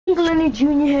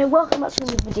Junior here, welcome back to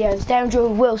another video. Today I'm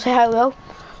joined with Will. Say hi, Will.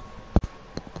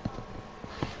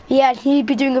 Yeah, he'll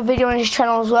be doing a video on his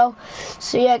channel as well.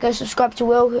 So yeah, go subscribe to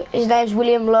Will. His name's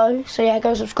William Lowe. So yeah,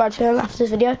 go subscribe to him after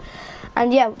this video.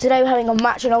 And yeah, today we're having a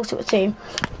match on Ultimate Team.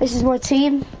 This is my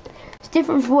team. It's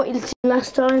different from what you did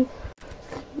last time.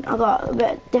 I got a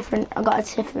bit different. I got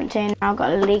a different team. I've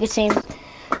got a Liga team.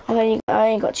 I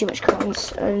ain't got too much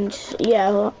coins. And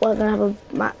yeah, we're gonna have a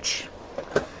match.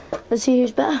 Let's see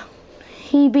who's better.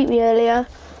 He beat me earlier,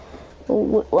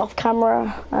 off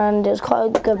camera, and it was quite a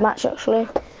good match actually.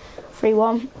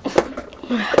 3-1.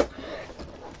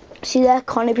 See there,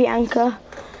 Connie Bianca.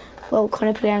 Well,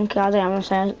 Connie Bianca, I don't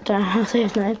know how to say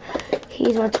his name.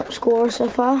 He's my top scorer so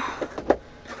far.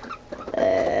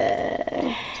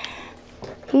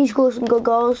 He scored some good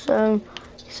goals, so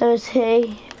is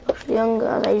he.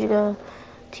 Younger, ages ago.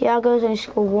 Thiago's only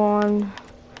scored one.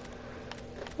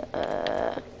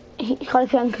 Connie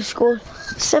Bianca scored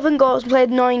 7 goals, played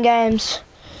 9 games.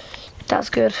 That's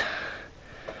good.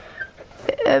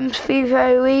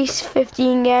 Fifa Luis,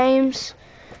 15 games.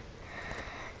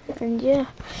 And yeah.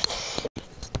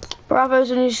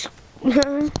 Bravo's on his...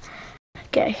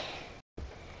 okay.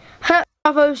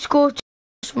 Bravo scored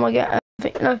just for my game.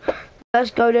 No, let's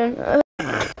go then.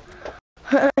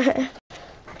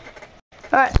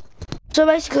 Alright. So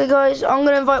basically, guys, I'm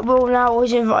going to invite Will now, or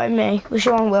he's inviting me. Which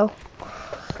one, Will?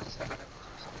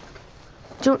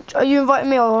 Are you inviting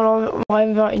me or am I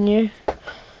inviting you?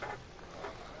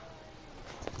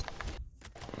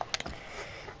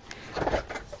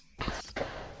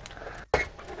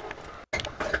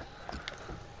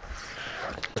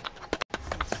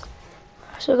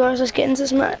 So guys, let's get into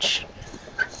this match.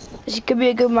 This could be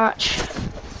a good match.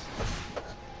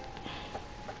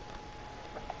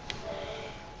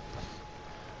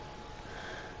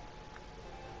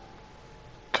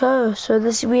 Okay, so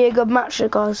this will be a good match,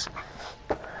 guys.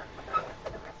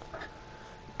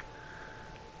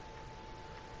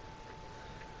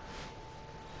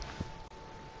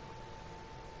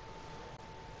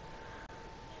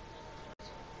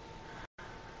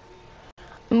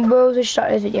 And we'll just start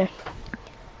this video.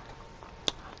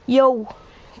 Yo.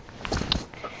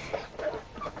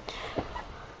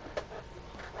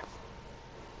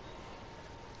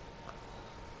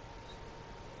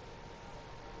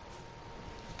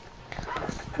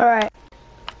 Alright.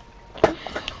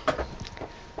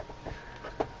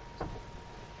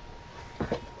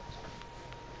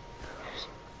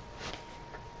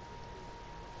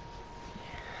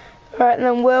 Alright,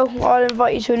 then Will, I'll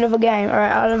invite you to another game.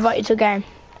 Alright, I'll invite you to a game.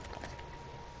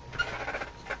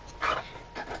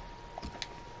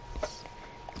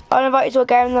 I'll invite you to a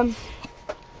game then.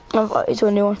 I'll invite you to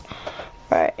a new one.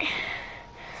 Right.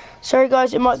 Sorry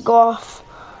guys, it might go off.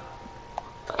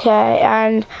 Okay,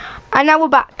 and now we're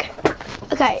back.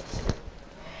 Okay.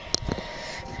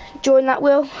 Join that,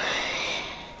 Will.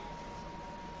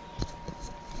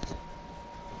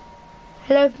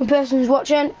 Hello, the person who's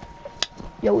watching.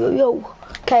 Yo, yo, yo.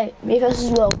 Okay, me versus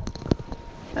Will.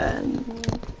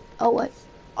 Oh wait.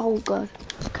 Oh god.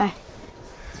 Okay.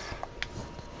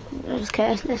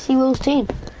 Okay, let's see Will's team.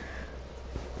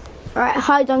 Alright,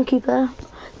 hi Dunkeeper.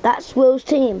 That's Will's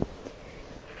team.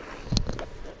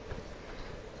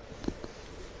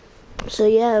 So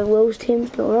yeah, Will's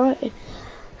team's alright.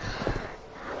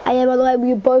 And yeah, by the way,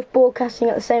 we're both broadcasting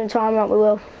at the same time, aren't we,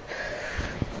 Will?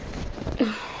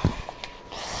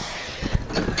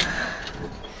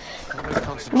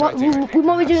 We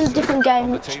might be doing a different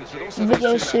game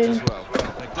video soon.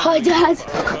 Hi Dad!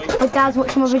 My dad's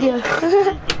watching my video.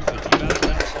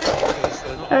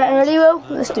 Alright, ready, Will?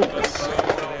 Let's do this.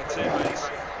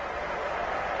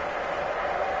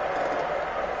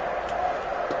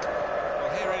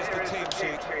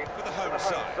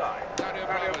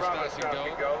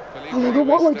 Oh my god,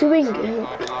 what am I doing?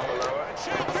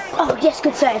 Oh yes,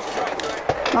 good save.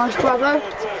 Nice, bravo.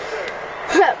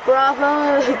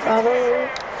 Bravo, bravo.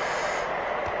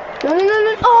 No.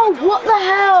 Oh, what the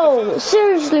hell?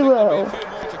 Seriously, Will?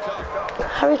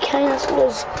 Harry Kane has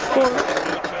to score.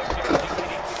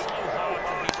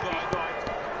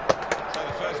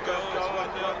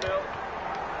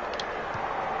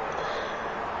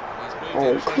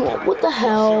 Oh, come on, what the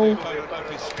hell?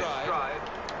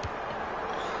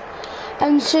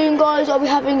 And soon, guys, I'll be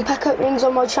having pack openings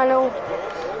on my channel.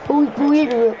 We'll be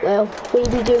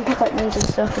doing pack openings and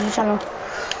stuff on the channel.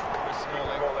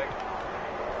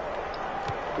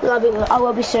 I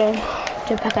will be soon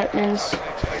doing pack openings.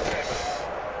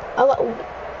 I got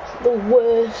the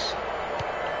worst.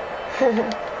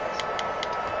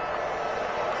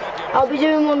 I'll be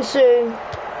doing one soon.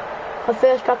 My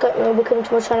first pack opening will be coming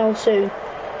to my channel soon.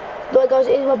 Right guys,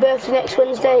 it is my birthday next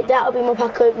Wednesday. That'll be my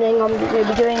pack opening I'm going to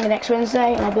be doing the next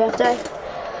Wednesday, my birthday.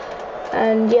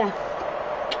 And yeah,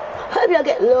 hopefully I'll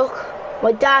get luck.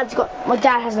 My dad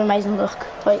has an amazing luck.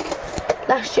 Like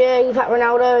last year he packed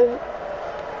Ronaldo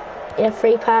in a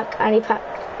free pack, and he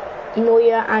packed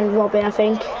Neuer and Robin, I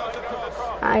think.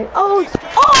 And oh,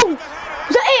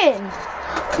 was that in?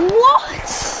 What?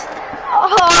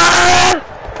 Oh.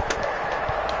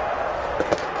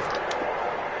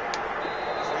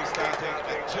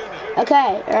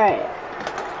 Okay, alright.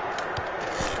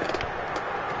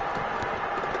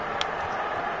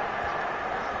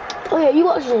 Oh yeah, you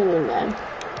watching England then?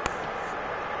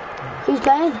 Who's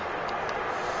playing?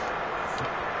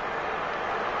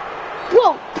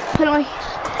 Whoa! Penalty.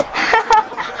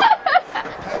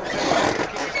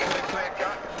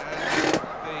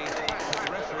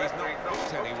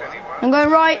 I'm going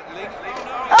right.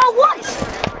 Oh, what?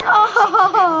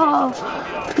 Oh!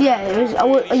 Yeah, it was, I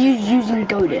was using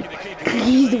golden.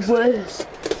 He's the worst.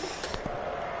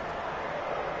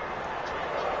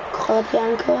 Color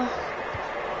Bianca.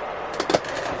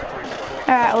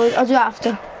 Alright, I'll do that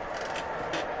after.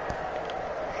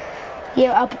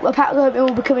 Yeah, a pack opening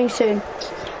will be coming soon.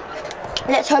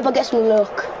 Let's hope I get some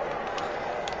luck.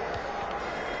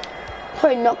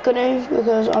 Probably not gonna,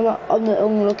 because I'm the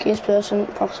unluckiest person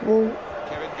possible.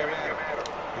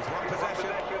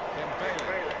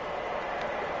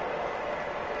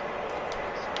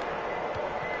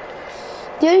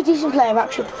 The only decent player I've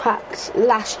actually packed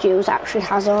last year was actually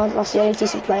Hazard. That's the only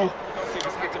decent player.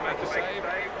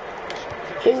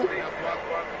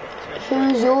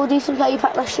 Who's your decent player you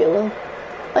packed last year, Will?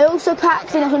 I also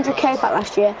packed in a 100k pack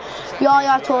last year.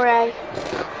 Yaya Toure.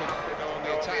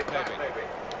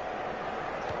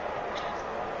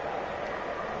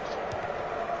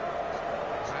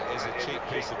 That is a cheap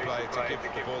piece of play to give the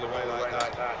ball away like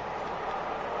that.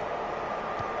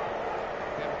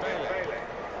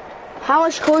 How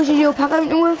much scores did you pack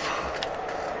opening with?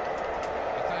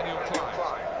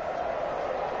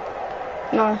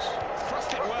 Nice.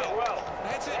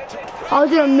 I was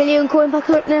doing a million coin pack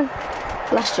opening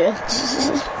last year.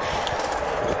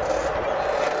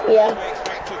 Yeah.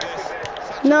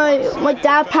 No, my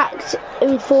dad packed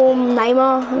informed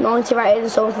Neymar, 90 rated,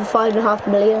 and sold for 5.5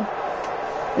 million.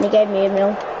 And he gave me $1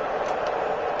 million.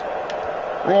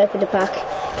 I opened a pack.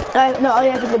 I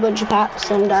opened a bunch of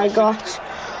packs, and I got...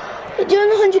 Doing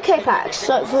the 100k packs,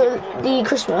 like for the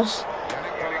Christmas,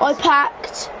 I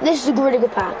packed, this is a really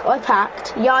good pack, I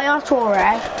packed Yaya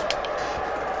Toure.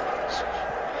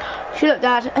 Shut up,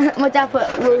 Dad. My dad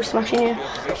put Rose smashing you.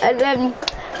 And then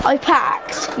I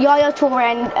packed Yaya Toure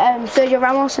and Sergio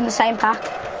Ramos in the same pack.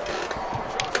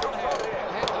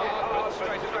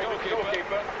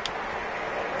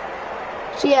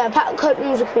 So yeah, pack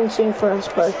openings are coming soon for us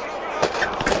both.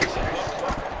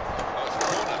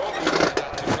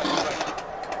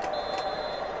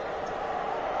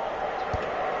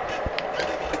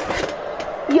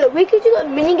 Yeah, we could do like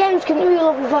mini games, couldn't we,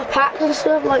 like with our packs and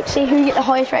stuff, like see who get the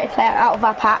highest rated player out of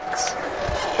our packs.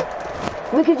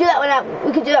 We could do that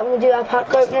when we do our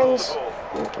pack openings.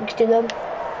 We could do them.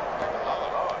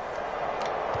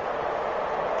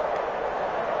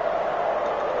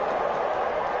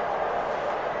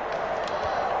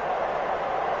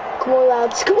 Come on,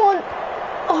 lads, come on!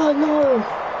 Oh no!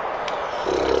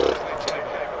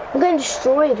 I'm getting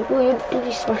destroyed. Oh,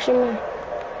 you're smashing me.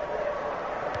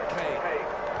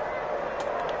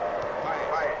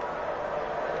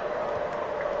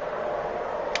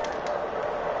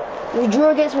 You drew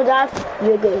against my dad,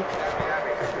 you're good.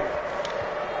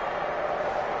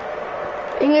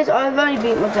 Thing is, I've only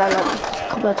beat my dad like a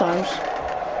couple of times.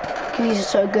 Because he's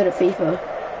so good at FIFA.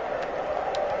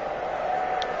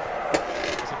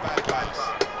 It's a bad pass.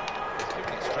 He's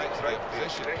giving it straight to the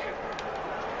opposition.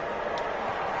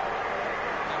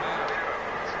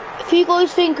 If you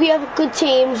guys think we have good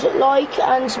teams, like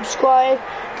and subscribe.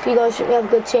 If you guys think we have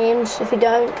good teams, if you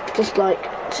don't, dislike.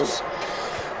 Just...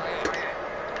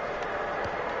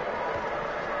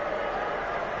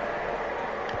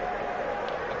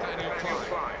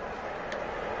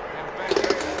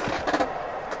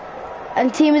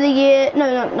 And team of the year,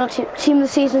 not team of the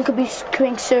season could be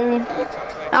coming soon.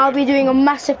 I'll be doing a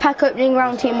massive pack opening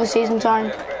around team of the season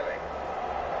time.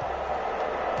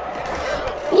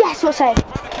 Yes, what a save!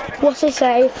 What a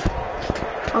save!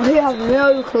 I have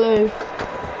no clue.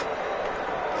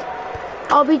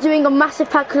 I'll be doing a massive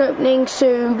pack opening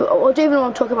soon, but I don't even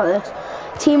want to talk about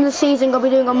this. Team of the season, I'll be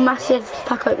doing a massive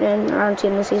pack opening around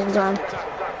team of the season time.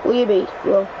 Will you be?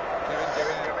 Will.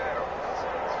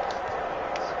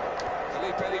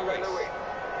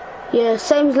 Yeah,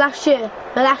 same as last year.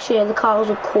 But last year the cars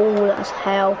were cool as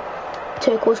hell.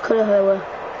 turquoise colour they were.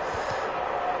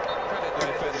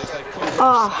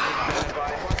 Oh.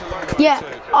 Yeah,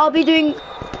 I'll be doing...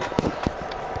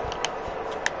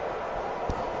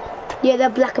 Yeah, they're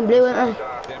black and blue, aren't they?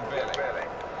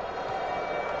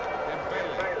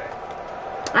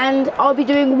 And I'll be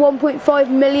doing 1.5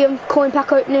 million coin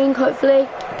pack opening, hopefully,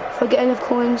 if I get enough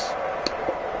coins.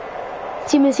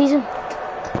 Team of the season.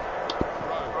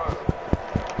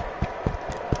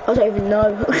 I don't even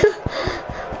know.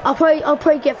 I'll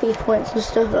probably get FIFA points and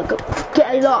stuff. Like,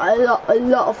 get a lot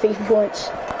of FIFA points.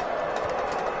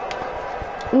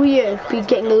 Will you be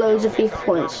getting loads of FIFA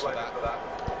points?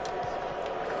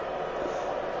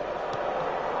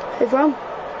 Who's from?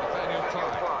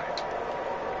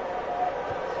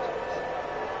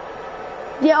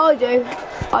 Yeah, I do.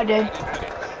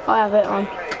 I have it on.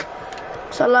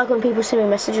 So I like when people send me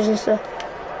messages and stuff.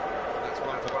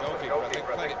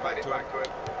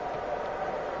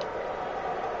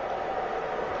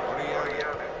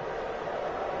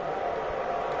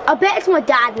 I bet it's my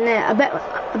dad, innit? I bet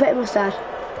it was dad.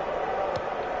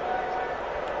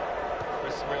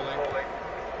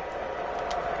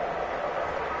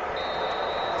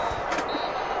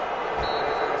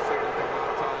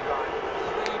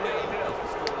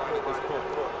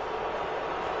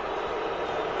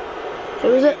 Who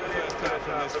is it?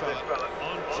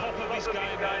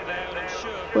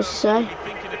 What's he say?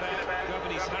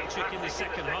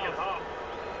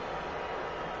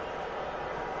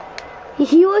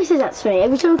 He always says that to me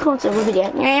every time I come to a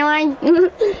video.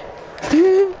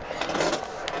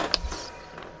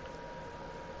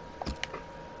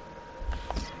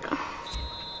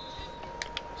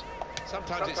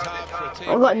 Sometimes it's hard for a team.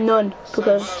 I've got none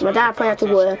because my dad probably had to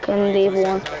work and the other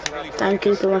one, thank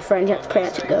you, for my friend had to probably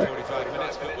had to go.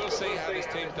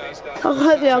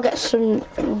 Hopefully I'll get some.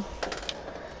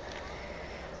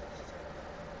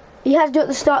 You have to do it at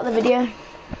the start of the video.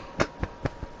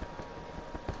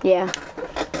 Yeah.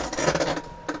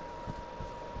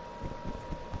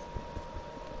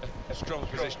 A strong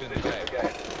position in the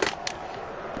game.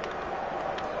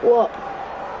 What?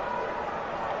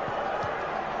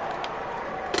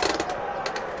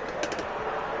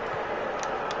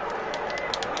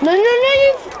 No!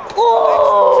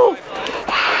 Oh!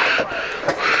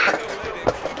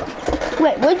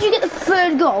 Wait, where did you get the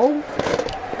third goal?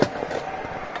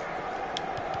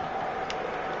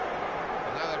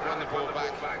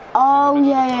 Oh,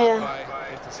 yeah.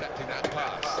 Intercepting that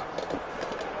pass.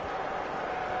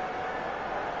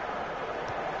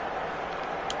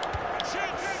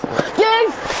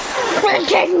 You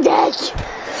freaking dick!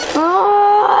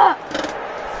 Oh!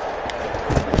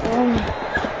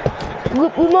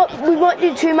 We might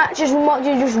do 2 matches, we might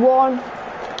do just 1.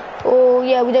 Oh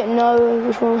yeah, we don't know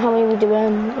which one, how many we're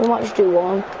doing. We might just do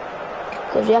 1.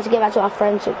 Because we have to get back to our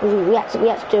friends, because we have to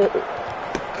do it.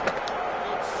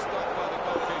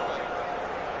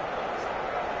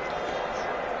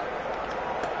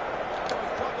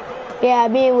 Yeah,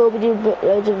 me and Will be doing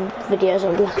loads of videos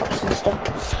on Black Ops and stuff.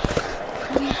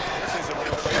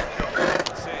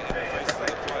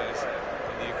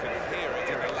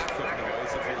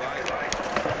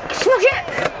 Smash it!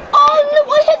 Oh no,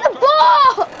 I hit the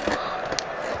bar!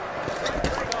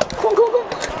 Go.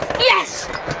 Yes!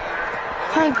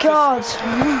 Thank God.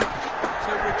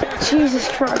 Jesus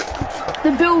Christ.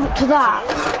 The build up to that.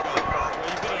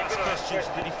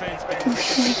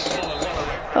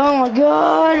 Oh my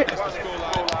God.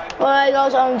 Well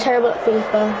guys, I'm terrible at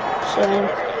FIFA, so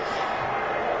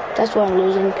that's why I'm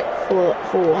losing for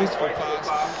 1.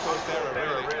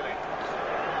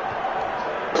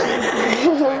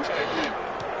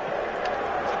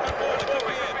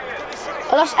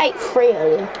 I lost 8-3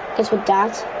 earlier against my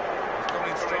dad.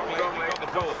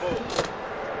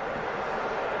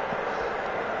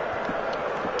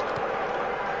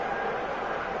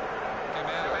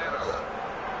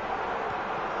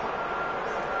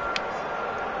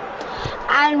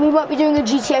 And we might be doing a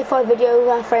GTA 5 video with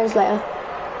our friends later.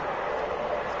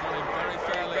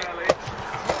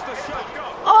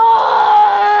 Oh!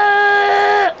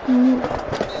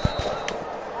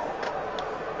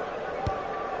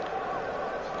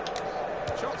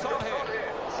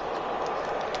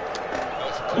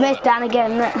 There's Dan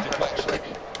again, isn't it?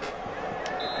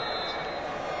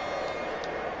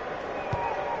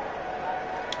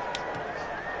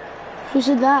 Who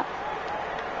said that?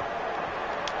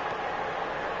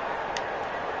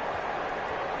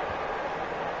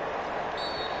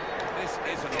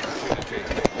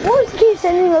 Why do you keep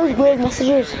sending those weird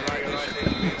messages?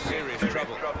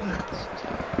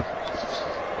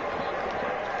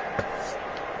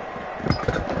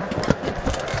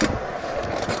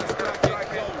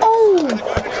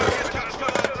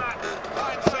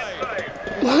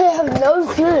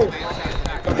 Good.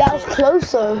 That was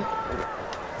close though.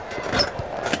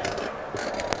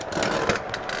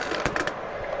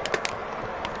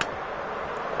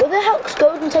 Where the hell's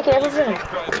Golden taking everything?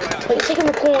 Like taking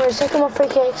the corners, taking my free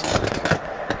kicks.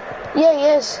 Yeah, he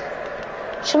is.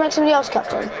 Should make somebody else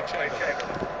captain.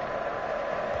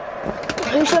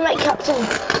 Who should I make captain?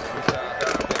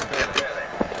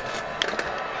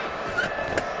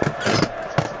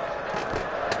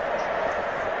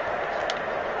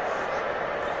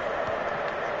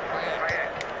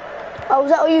 Oh,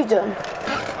 is that what you've done?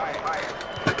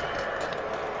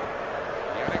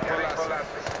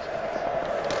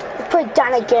 Put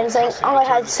Dan again saying I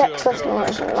had sex with him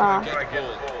or something like that.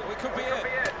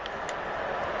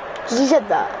 Did he said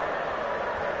that?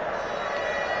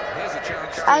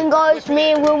 And guys,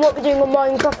 me and Will will be doing a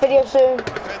Minecraft video soon.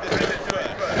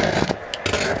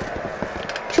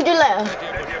 Should we do it later?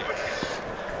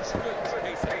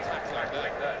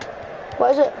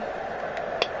 What is it?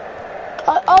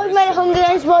 I made a Hunger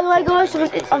Games by the way guys,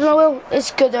 I don't know,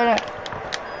 it's good isn't it?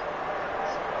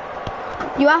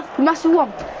 You have? You must have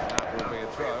won.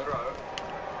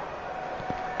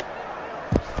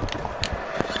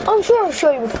 I'm sure I've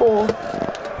shown you before.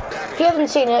 If you haven't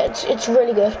seen it, it's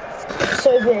really good. It's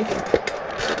so big.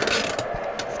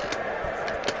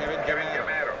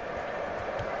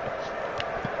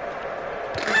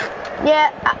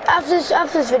 Yeah,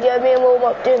 after this video, me and Will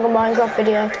will be doing a Minecraft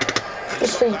video.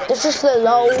 It's just the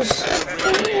lows.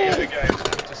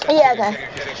 Yeah, okay.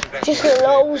 Just the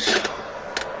lows.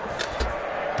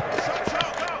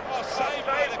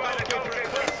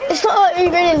 It's not like we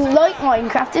really like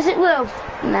Minecraft, is it, Will?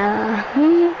 Nah.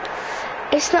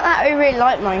 It's not that we really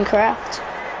like Minecraft.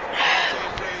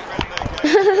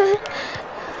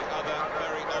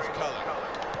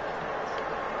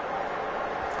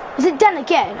 Is it Dan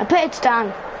again? I bet it's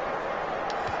Dan.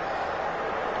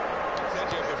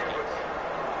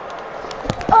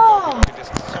 Oh!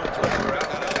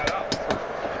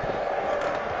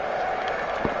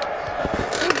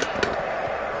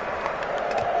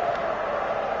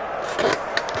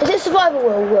 Is it survival,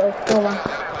 Will?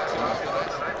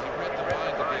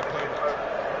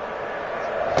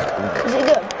 Is it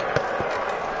good?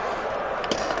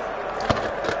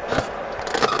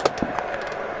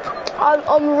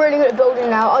 I'm really good at building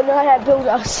now. I know how to build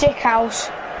a sick house.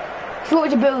 If you want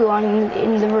me to build one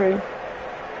in the room.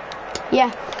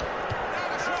 Yeah.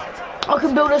 I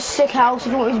can build a sick house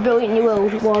if you want me to build it in your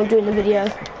world while I'm doing the video.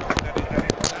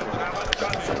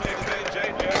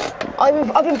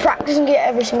 I've been practicing it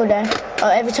every single day.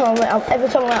 Every time I'm out of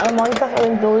Minecraft, I've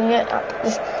been building it.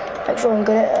 Just make sure I'm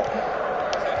good at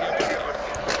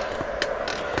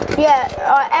it. Yeah,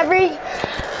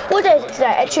 what day is it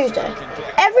today? Tuesday.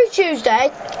 Every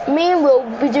Tuesday, me and Will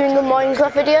will be doing a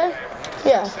Minecraft video.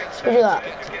 Yeah, so we do that.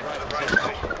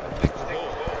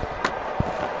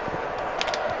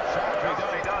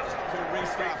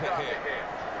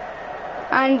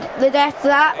 And the day after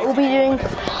that, I'll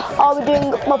be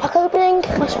doing my pack opening,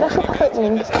 my special pack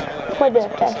opening for my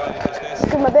birthday.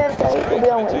 Because my birthday will be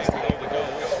on Wednesday.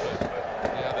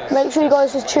 Make sure you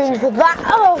guys just tune for that.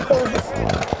 Oh,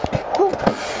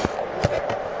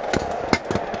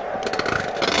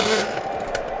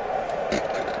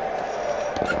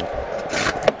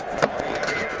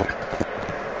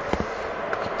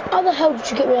 how the hell did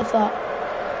you get me off that?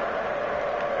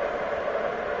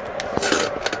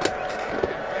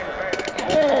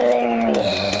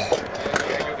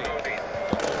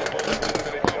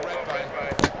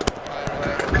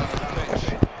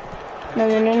 No,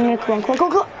 come on.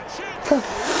 For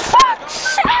fuck's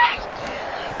sake!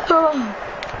 Oh.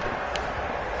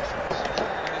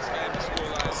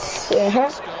 Yeah.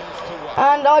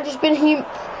 And I've just been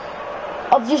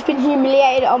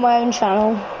humiliated on my own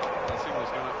channel.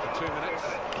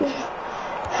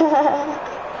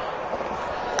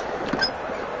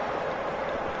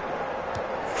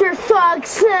 For fuck's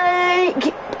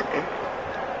sake!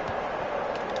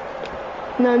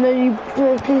 No, you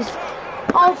please.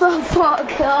 Oh, for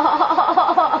fuck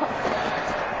off!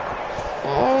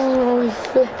 Oh,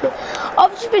 flip it.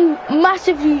 I've just been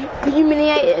massively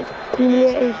humiliated.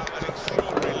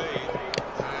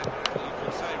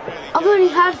 I've only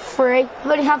had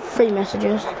three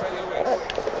messages.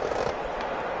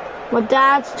 My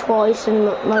dad's twice and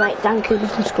my mate Dan Cooper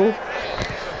from school.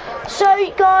 So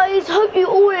guys, hope you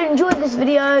all enjoyed this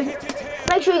video.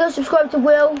 Make sure you go subscribe to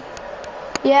Will.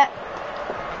 Yeah.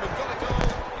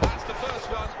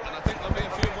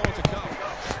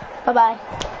 Bye bye.